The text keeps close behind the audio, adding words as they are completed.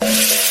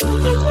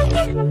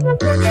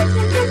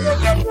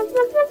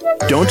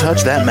Don't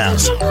touch that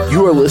mouse.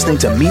 You are listening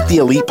to Meet the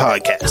Elite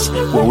Podcast,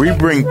 where we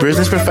bring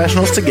business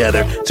professionals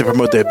together to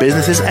promote their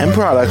businesses and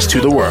products to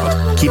the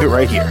world. Keep it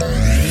right here.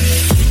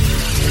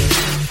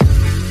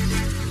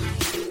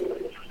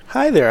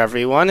 Hi there,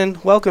 everyone,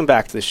 and welcome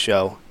back to the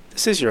show.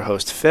 This is your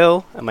host,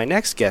 Phil, and my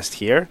next guest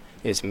here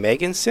is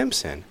Megan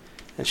Simpson,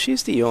 and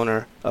she's the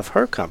owner of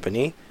her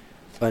company,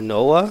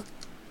 Enola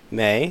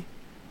May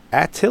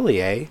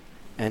Atelier,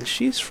 and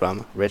she's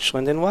from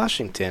Richland in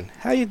Washington.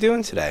 How you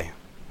doing today?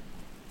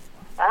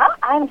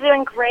 I'm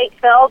doing great,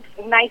 Phil.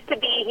 Nice to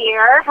be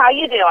here. How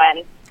you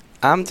doing?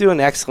 I'm doing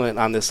excellent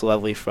on this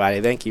lovely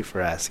Friday. Thank you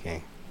for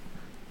asking.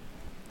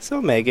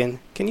 So, Megan,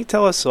 can you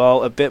tell us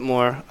all a bit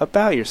more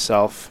about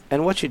yourself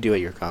and what you do at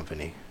your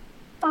company?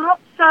 I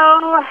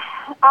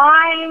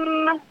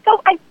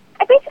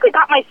basically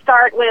got my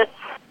start with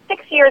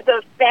 6 years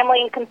of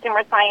family and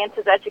consumer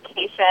sciences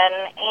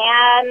education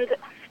and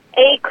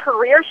a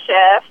career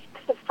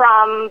shift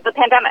from the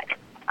pandemic.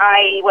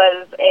 I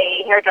was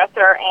a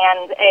hairdresser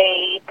and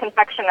a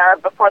confectioner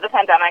before the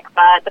pandemic,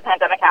 but the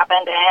pandemic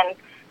happened and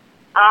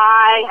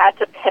I had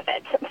to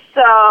pivot.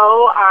 So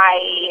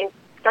I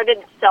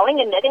started sewing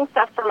and knitting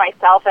stuff for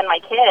myself and my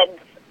kids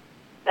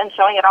and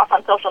showing it off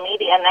on social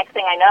media. And next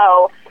thing I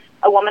know,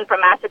 a woman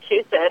from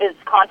Massachusetts is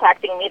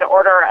contacting me to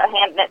order a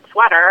hand-knit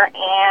sweater.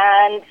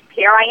 And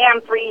here I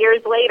am 3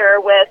 years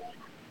later with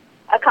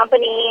a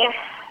company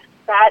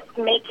that's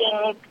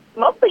making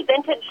mostly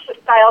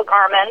vintage-style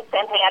garments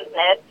and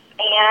hand-knits.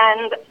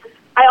 And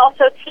I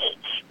also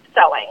teach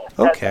sewing.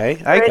 Okay,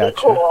 so I got gotcha.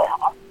 Cool.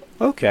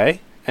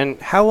 Okay.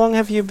 And how long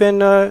have you been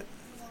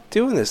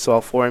doing this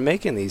all for and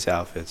making these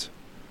outfits?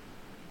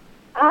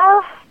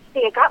 I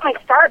got my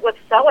start with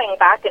sewing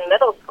back in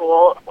middle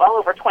school well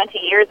over 20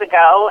 years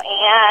ago,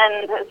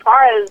 and as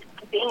far as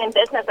being in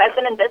business, I've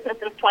been in business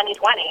since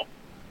 2020.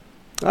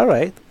 All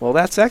right. Well,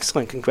 that's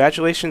excellent.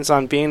 Congratulations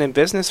on being in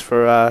business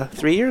for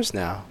 3 years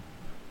now.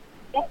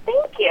 Yes,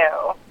 thank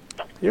you.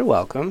 You're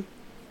welcome.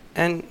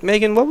 And,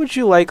 Megan, what would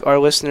you like our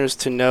listeners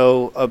to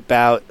know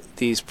about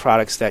these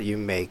products that you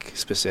make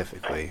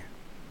specifically?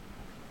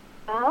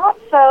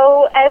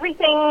 So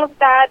everything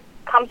that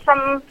comes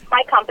from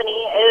my company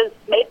is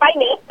made by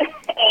me,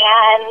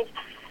 and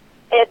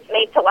it's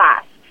made to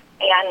last.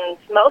 And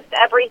most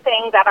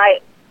everything that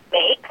I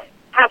make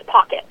has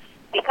pockets,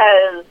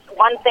 because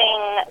one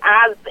thing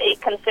as a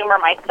consumer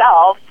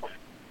myself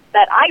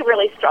that I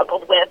really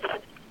struggled with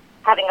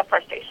having a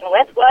frustration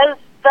with was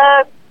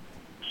the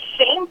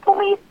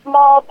shamefully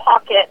small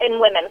pocket in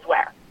women's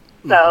wear.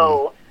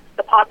 So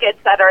the pockets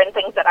that are in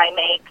things that I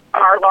make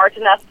are large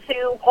enough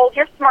to hold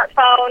your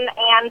smartphone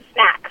and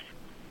snacks.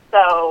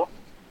 So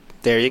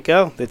there you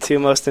go. The two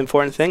most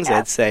important things, Yep.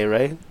 I'd say,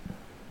 right?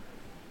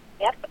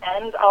 Yep,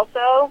 and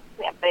also,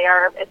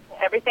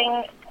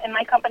 everything in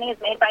my company is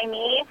made by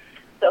me.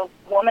 So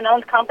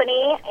woman-owned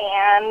company,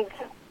 and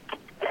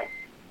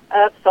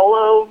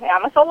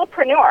I'm a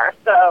solopreneur.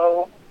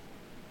 So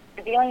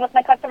dealing with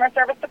my customer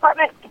service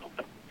department,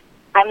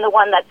 I'm the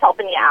one that's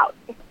helping you out.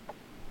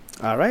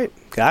 All right.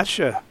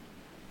 Gotcha.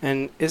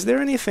 And is there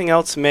anything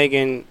else,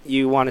 Megan,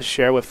 you want to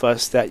share with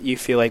us that you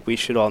feel like we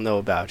should all know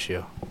about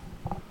you?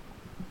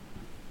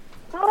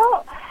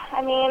 Well,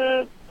 I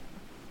mean,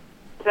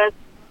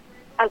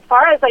 as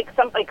far as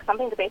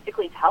something to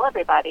basically tell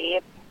everybody,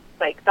 it's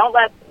like don't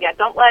let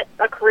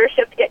a career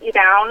shift get you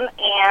down,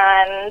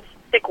 and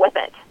stick with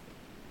it.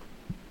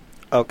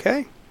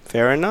 Okay,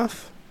 fair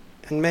enough.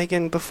 And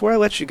Megan, before I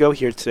let you go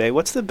here today,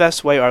 what's the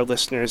best way our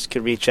listeners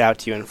could reach out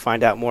to you and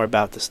find out more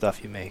about the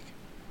stuff you make?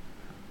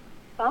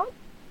 Well,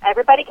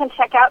 everybody can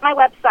check out my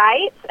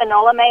website,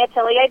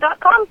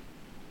 enolamayatelier.com.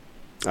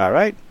 All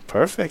right,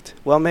 perfect.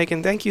 Well,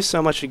 Megan, thank you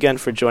so much again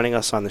for joining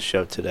us on the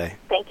show today.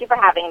 Thank you for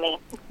having me.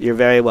 You're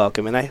very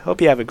welcome, and I hope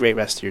you have a great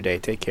rest of your day.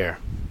 Take care.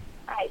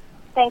 All right.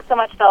 Thanks so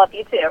much, Philip.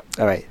 You too.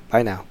 All right,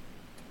 bye now.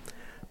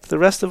 To the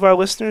rest of our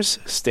listeners,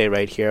 stay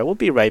right here. We'll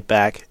be right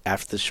back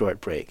after the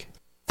short break.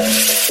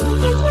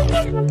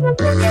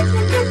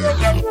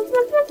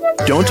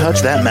 Don't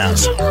touch that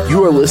mouse.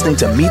 You are listening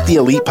to Meet the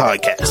Elite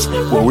Podcast,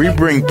 where we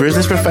bring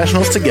business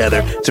professionals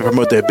together to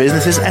promote their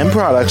businesses and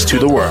products to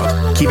the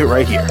world. Keep it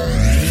right here.